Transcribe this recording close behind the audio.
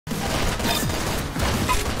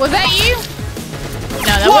Was that you?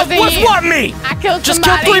 No, that wasn't you. What me? I killed Just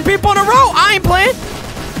somebody. killed 3 people in a row. I ain't playing.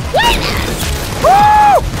 What? Woo!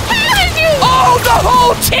 How did you? Oh, the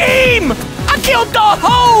whole team! I killed the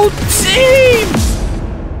whole team!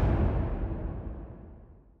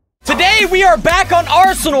 Today we are back on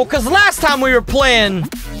Arsenal because last time we were playing,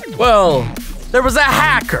 well, there was a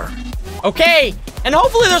hacker. Okay? And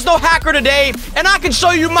hopefully there's no hacker today, and I can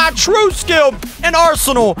show you my true skill in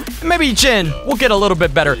Arsenal. And maybe Jen will get a little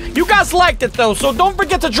bit better. You guys liked it, though, so don't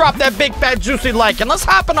forget to drop that big, fat, juicy like, and let's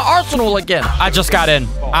hop into Arsenal again. I just got in.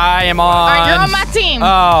 I am on... All right, you're on my team.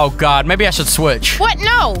 Oh, God. Maybe I should switch. What?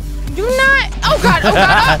 No. Do not. Oh, God. Oh,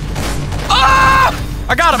 God. Ah!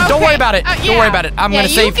 I got him. Okay. Don't worry about it. Yeah. Don't worry about it. I'm going to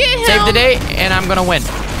save the day, and I'm going to win.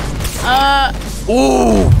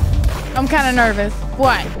 Ooh. I'm kind of nervous.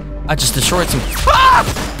 What? I just destroyed some... Ah!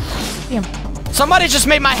 Damn. Somebody just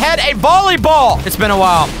made my head a volleyball. It's been a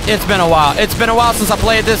while. It's been a while. It's been a while since I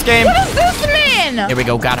played this game. What is this man? Here we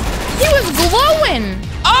go. Got him. He was glowing.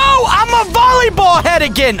 Oh, I'm a volleyball head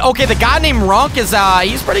again. Okay, the guy named Runk is,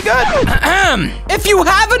 he's pretty good. If you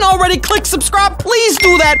haven't already, click subscribe. Please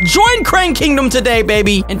do that. Join Crane Kingdom today,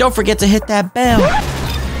 baby. And don't forget to hit that bell.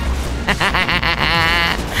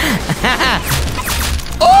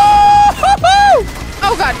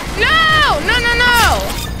 Oh, God. No. No, no, no.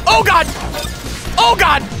 Oh, God. Oh,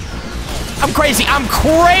 God. I'm crazy. I'm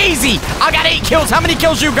crazy. I got 8 kills. How many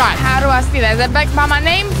kills you got? How do I see that? Is that back by my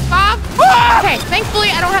name, Bob? Ah! Okay, thankfully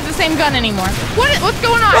I don't have the same gun anymore. What's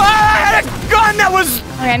going on? I had a gun that was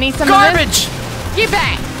Okay, I need some garbage. Of this. Get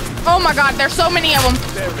back. Oh, my God. There's so many of them.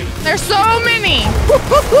 There's so many.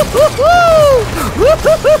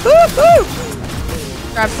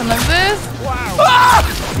 Grab some of this. Wow. Ah!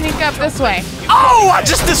 Sneak up this way. Oh, I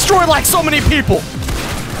just destroyed like so many people.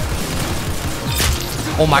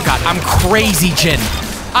 Oh my God, I'm crazy, Jen.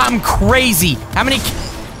 I'm crazy.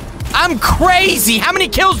 I'm crazy. How many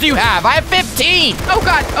kills do you have? I have 15. Oh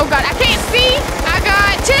God, I can't see. I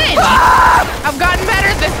got 10. Ah! I've gotten better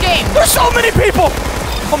at this game. There's so many people.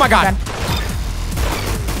 Oh my God.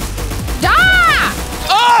 Die!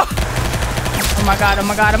 Oh! Oh my God, I'm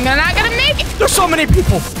not gonna make it. There's so many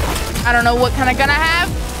people. I don't know what kind of gun I have.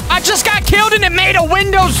 I just got killed and it made a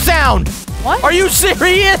Windows sound. What? Are you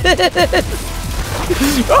serious?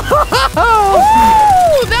 Ooh,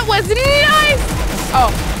 that was nice.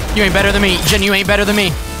 Oh. You ain't better than me. Jen, you ain't better than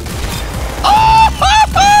me. Oh!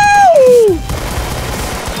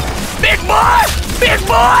 Big boy! Big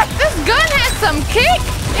boy! This gun has some kick.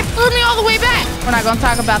 It threw me all the way back. We're not gonna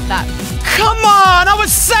talk about that. Come on! I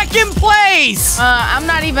was 2nd place! I'm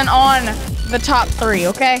not even on the top 3,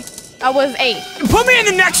 okay? I was 8. Put me in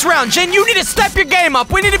the next round, Jen. You need to step your game up.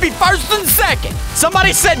 We need to be 1st and 2nd.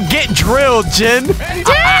 Somebody said get drilled, Jen.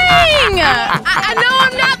 Dang! I know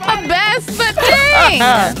I'm not the best, but dang!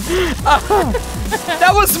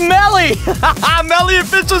 That was Melly. Melly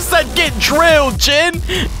official said get drilled, Jen.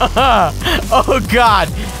 Oh, God.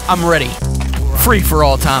 I'm ready. Free for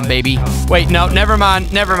all time, baby. Wait, no, never mind.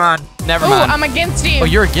 I'm against you. Oh,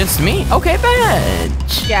 you're against me? Okay, bad.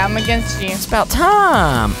 Yeah, I'm against you. It's about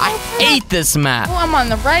time. I hate this map. Oh, I'm on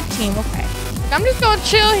the red team. Okay. I'm just gonna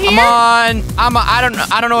chill here. I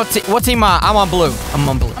don't know what team I'm on blue. I'm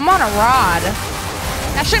on blue. I'm on a rod.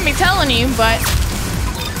 I shouldn't be telling you, but.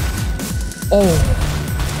 Oh.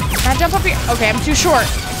 Can I jump up here? Okay, I'm too short.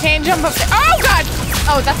 I can't jump up there. Oh, God!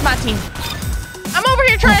 Oh, that's my team. I'm over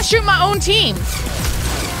here trying to shoot my own team.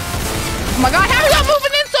 Oh my God, how are y'all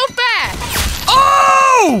moving in so fast?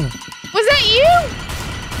 Oh! Was that you?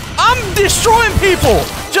 I'm destroying people!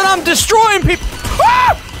 Jen, I'm destroying people!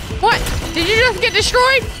 Ah! What? Did you just get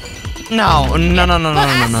destroyed? No. I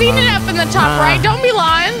seen it up in the top right. Don't be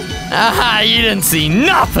lying. You didn't see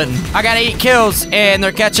nothing. I got 8 kills, and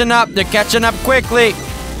they're catching up. They're catching up quickly.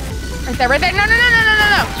 Right there. No!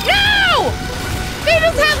 No! They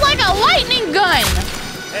just had like a lightning gun.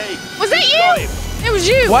 Hey. Was that you? It was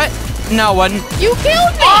you. What? No, it wasn't. You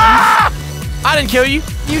killed me. Ah! I didn't kill you.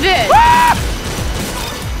 You did. Ah!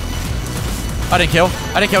 I didn't kill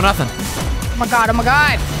nothing. Oh my God.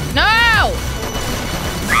 No!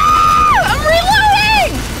 Ah! I'm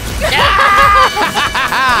reloading!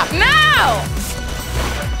 No!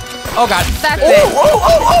 Oh, God. That's it.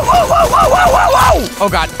 Oh,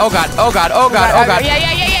 God.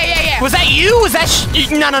 Yeah. Was that you? Was that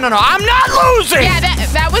No. I'm not losing! Yeah,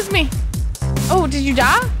 that was me. Oh, did you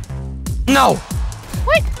die? No.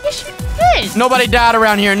 What? Yes, you did. Nobody died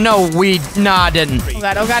around here. No, I didn't. Oh,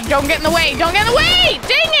 God. Don't get in the way. Dang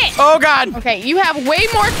it. Oh, God. Okay, you have way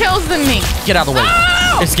more kills than me. Get out of the way.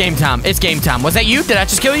 Oh! It's game time. Was that you? Did I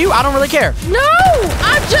just kill you? I don't really care. No,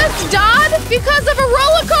 I just died because of a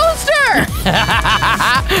roller coaster.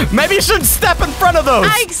 Maybe you shouldn't step in front of those.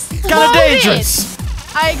 I exploded. Kind of dangerous.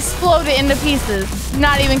 I exploded into pieces.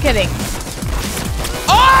 Not even kidding.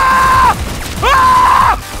 Ah!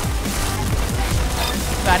 Ah!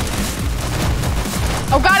 God.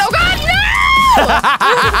 Oh God, oh God, no!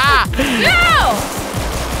 No!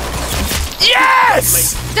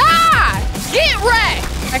 Yes! Die! Get wrecked!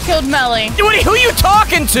 I killed Melly. Wait, who are you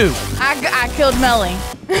talking to? I killed Melly.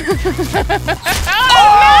 Oh!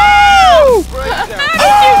 No!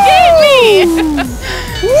 How did you get me?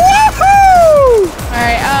 Woohoo!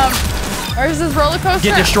 Alright, where's this roller coaster?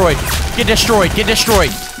 Get destroyed. Get destroyed. Get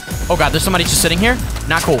destroyed. Oh God, there's somebody just sitting here?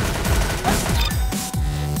 Not cool.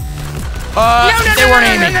 They weren't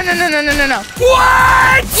aiming. No.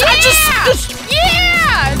 What? Yeah!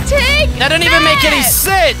 Yeah! Take That didn't even make any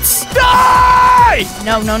sense. Die!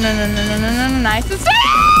 No. Nice and safe!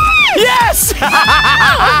 Yes!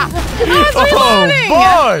 I was reloading!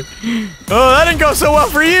 Boy! Oh, that didn't go so well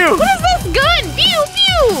for you. What is this gun? Pew,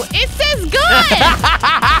 pew! It says gun!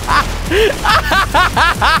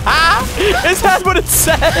 Is that what it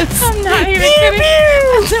says? I'm not even Pew, kidding.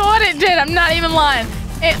 pew. That's what it did. I'm not even lying.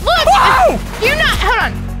 Look! You're not... Hold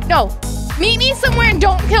on. No. Meet me somewhere and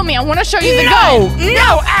don't kill me. I want to show you the gun.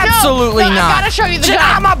 No, absolutely not. I gotta show you the gun.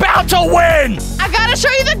 I'm about to win. I gotta show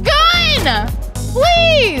you the gun.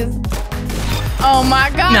 Please. Oh my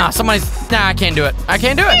God. No, Nah, I can't do it. I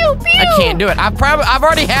can't do it. Pew, pew. I can't do it. I've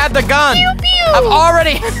already had the gun. Pew, pew. I've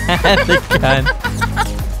already had the gun.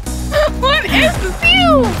 What is this?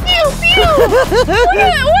 Pew, pew, pew.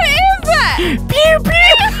 What is that? Pew,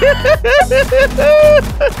 pew.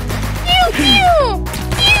 Pew, pew.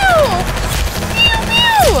 Pew. Pew,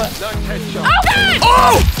 pew. Oh God.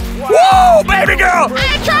 Oh! Whoa, baby girl! I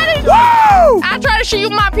tried to shoot you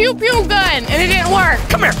with my pew pew gun and it didn't work.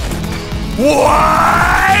 Come here.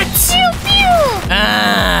 What? Pew pew.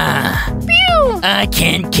 Pew. I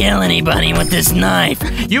can't kill anybody with this knife.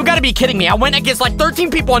 You gotta be kidding me. I went against like 13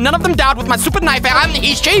 people and none of them died with my stupid knife.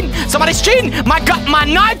 He's cheating. Somebody's cheating. My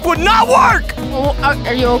knife would not work. Oh,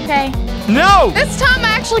 are you okay? No. This time I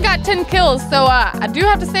actually got 10 kills, so I do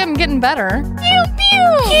have to say I'm getting better. Pew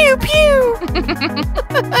pew. Pew pew.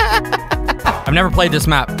 I've never played this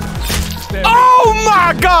map. Oh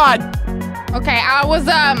my God. Okay, I was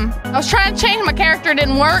trying to change my character, it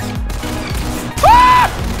didn't work. Ah!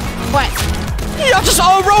 What? Y'all just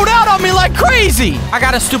all rolled out on me like crazy. I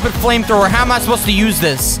got a stupid flamethrower. How am I supposed to use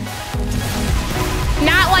this?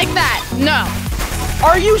 Not like that. No.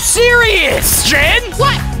 Are you serious, Jen?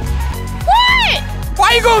 What? What? Why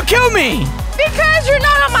are you gonna kill me? Because you're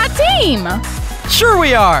not on my team. Sure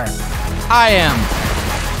we are. I am.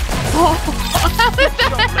 Oh, how did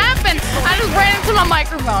that happen? I just ran into my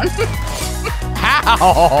microphone.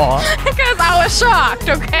 How? Because I was shocked,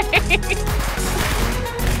 okay?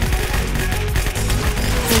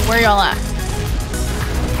 Where y'all at?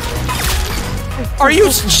 Are you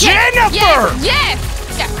Jennifer? Yes!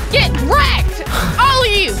 Yeah, get wrecked! All of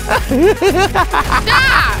you!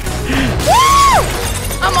 Die! Woo!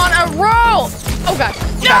 I'm on a roll! Oh God.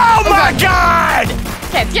 Oh my God!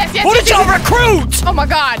 Yes. Who did y'all recruit? Oh my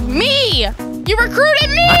God, me! You recruited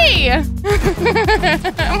me!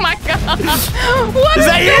 Oh my God. What is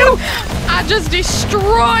that you? I just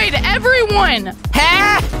destroyed everyone!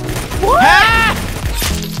 Ha! What? Ha!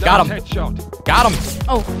 Got him. Got him.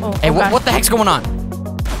 Oh, hey, God. what the heck's going on?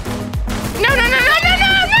 No!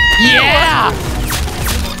 Yeah!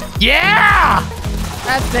 Yeah!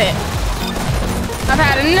 That's it. I've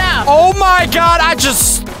had enough. Oh my God, I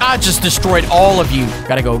just destroyed all of you.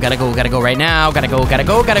 Gotta go right now. Gotta go.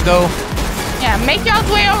 Yeah, make y'all's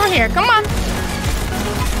way over here. Come on.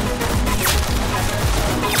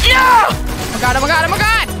 No! Oh my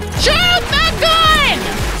God. Shoot the gun!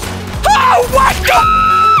 Oh my God!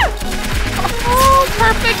 Oh,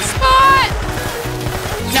 perfect spot.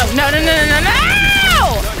 No.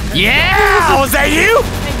 Yeah! Was that you?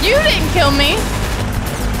 You didn't kill me.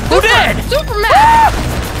 Who did? Superman.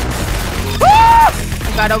 Ah!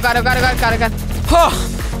 Oh God. Huh.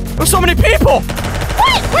 There's so many people.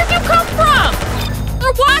 What? Where'd you come from?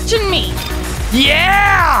 They're watching me.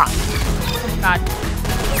 Yeah! Oh God.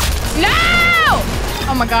 No!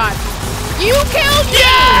 Oh my God. You killed me.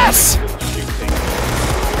 Yes!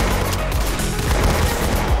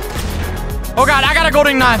 Oh God, I got a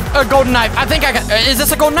golden knife. I think I got. Is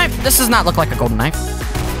this a golden knife? This does not look like a golden knife.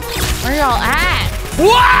 Where y'all at?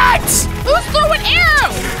 What? Who's throwing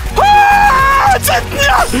arrows? Ah,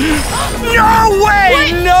 no way!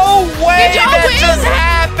 What? No way! Did y'all that win? just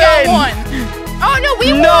happened! Y'all won. Oh no,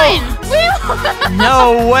 we won! We won!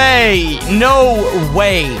 No way! No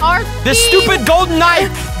way! Our This team. stupid golden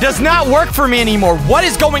knife does not work for me anymore. What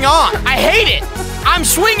is going on? I hate it! I'm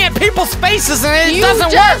swinging at people's faces and it You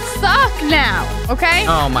doesn't just work. suck now, okay?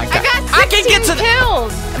 Oh my god. I got 16 I can get to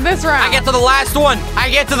kills this round. I get to the last one.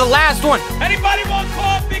 Anybody want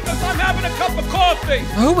coffee? Because I'm having a cup of coffee.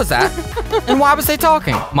 Who was that? And why was they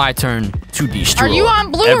talking? My turn to destroy. Are you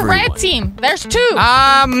on blue everyone. or red team? There's two.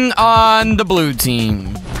 I'm on the blue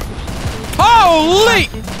team. Holy!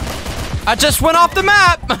 I just went off the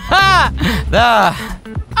map. Oh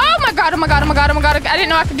my god, oh my god, oh my god, oh my god. I didn't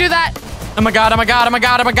know I could do that. Oh my god, oh my god, oh my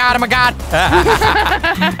god, oh my god, oh my god.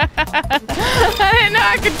 I didn't know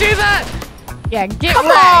I could do that. Yeah, get Come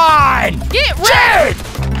wrecked. on! Get wrecked.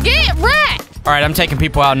 Get wrecked. All right, I'm taking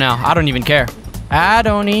people out now. I don't even care. I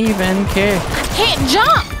don't even care. I can't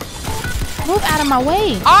jump. Move out of my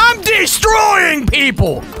way. I'm destroying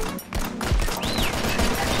people.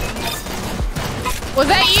 Was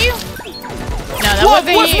that you? No, that What?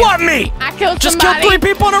 wasn't What's you. what me? I killed Just somebody. killed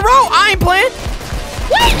 3 people in a row. I ain't playing.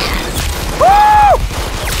 What? Woo!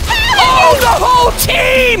 Oh, the whole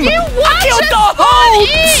team! You I watch killed us the spawn whole in.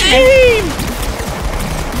 team!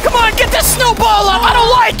 Come on, get this snowball up! I don't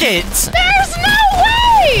like it! There's no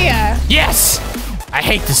way! Yes! I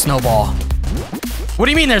hate the snowball. What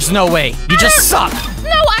do you mean there's no way? You just suck. No,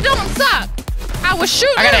 I don't suck. I was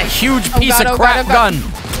shooting. I got a huge Oh piece God, of oh crap God, oh God. gun.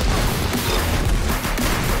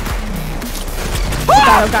 Oh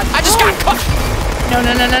God, oh God. I just got caught. No,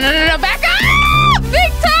 back up!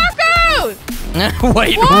 Big tacos!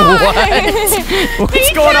 Wait, What? what?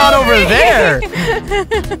 What's going on over there?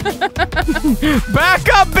 Back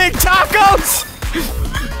up, big tacos!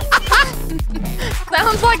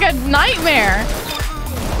 Sounds like a nightmare.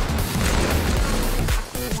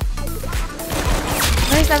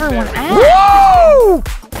 Where's everyone at? Woo!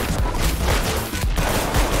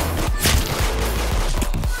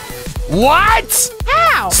 What?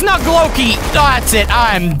 How? Snug Loki. Oh, that's it.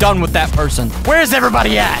 I'm done with that person. Where's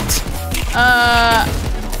everybody at?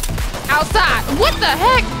 Outside. What the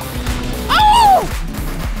heck? Oh!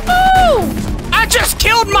 Oh! I just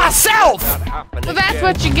killed myself! Well, that's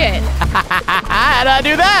what you get. How'd I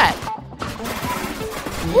do that?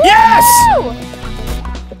 Yes! Woo!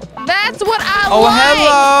 That's what I Oh, like.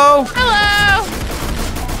 hello! Hello.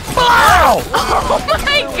 Wow! Oh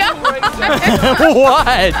my God.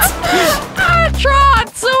 What? I tried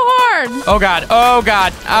so hard. Oh god, oh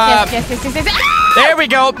god. Yes. Ah! There we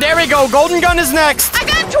go, Golden Gun is next. I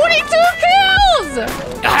got 22 kills.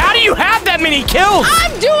 How do you have that many kills?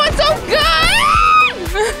 I'm doing so good.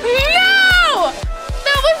 No,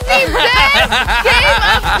 that was the best game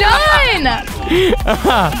I've done.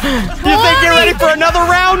 You think you're ready for another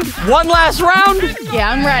round? One last round? Yeah,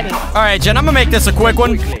 I'm ready. All right, Jen, I'm gonna make this a quick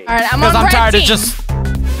one. All right, I'm on Because I'm red tired team. of just...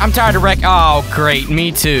 I'm tired of wreck. Oh, great.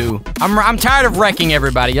 Me too. I'm tired of wrecking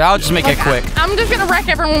everybody. I'll just make it quick. I'm just gonna wreck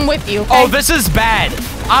everyone with you. Okay? Oh, this is bad.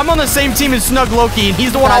 I'm on the same team as Snug Loki, and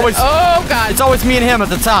he's the one always... Oh God. It's always me and him at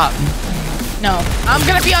the top. No, I'm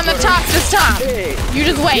gonna be on the top this time. You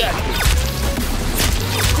just wait.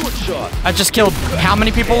 Good shot. I just killed how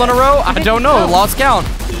many people in a row? I don't know. Lost count. Oh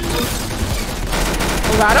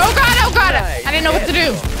God. Oh God. Oh God. I didn't know what to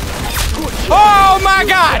do. Oh my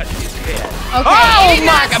god! Okay. Oh you did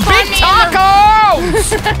my not god! spawn Big me in the-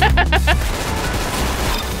 tacos!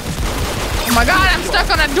 Oh my God. I'm stuck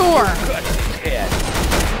on a door. Got his head.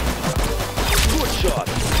 Good shot.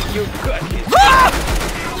 You got his Ah!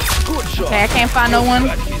 good shot. Okay, I can't find no one.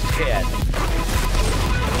 Got his head.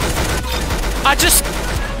 I just...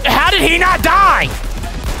 How did he not die?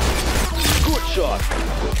 Good shot.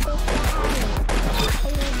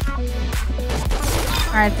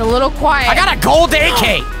 All right, it's a little quiet. I got a gold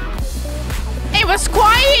AK. It was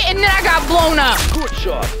quiet and then I got blown up. Good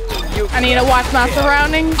shot. You I need to watch my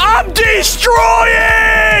surroundings. I'm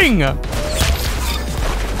destroying!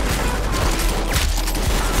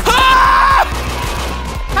 Ah!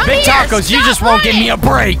 Come Big here, tacos, you stop just won't give me a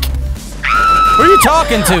running. break. Who are you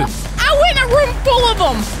talking to? I went in a room full of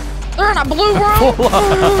them. They're in a blue room.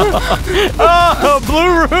 Oh,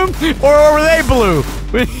 blue room? Or were they blue?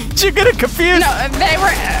 Did you get it confused? No, they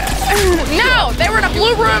were. No, they were in a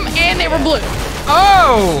blue room and they were blue.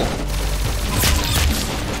 Oh!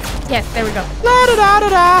 Yes, there we go. La da da da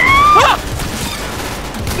da. Ah!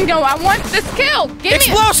 No, I want this kill. Give me.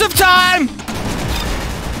 Explosive time!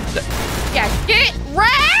 Yeah, get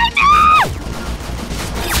red.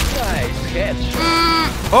 nice headshot.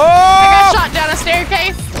 Oh! I got shot down a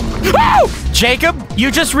staircase. Oh! Jacob, you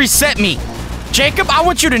just reset me. Jacob, I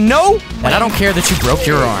want you to know that I don't care that you broke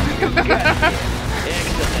your arm.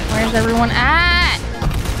 Where's everyone at?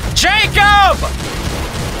 Jacob!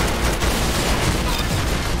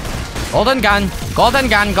 Golden gun, golden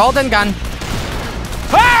gun, golden gun.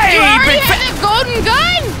 Hey! You already big had a golden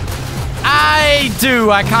gun? I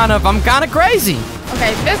too. I'm kind of crazy.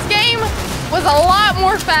 Okay, this game was a lot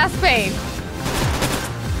more fast-paced.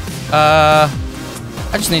 I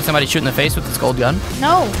just need somebody to shoot in the face with this gold gun.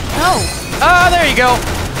 No. Oh, there you go.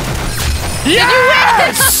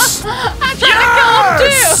 Yes! I tried to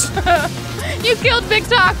kill him too. You killed Big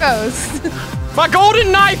Tacos. My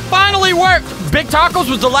golden knife finally worked. Big Tacos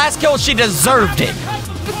was the last kill. She deserved it.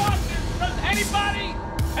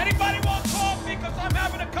 Anybody want coffee? Because I'm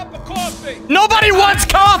having a cup of coffee. Nobody wants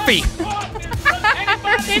coffee.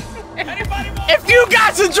 If you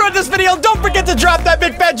guys enjoyed this video, don't forget to drop that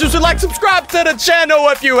big fat juice and like, subscribe to the channel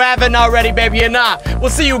if you haven't already, baby. And we'll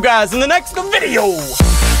see you guys in the next video.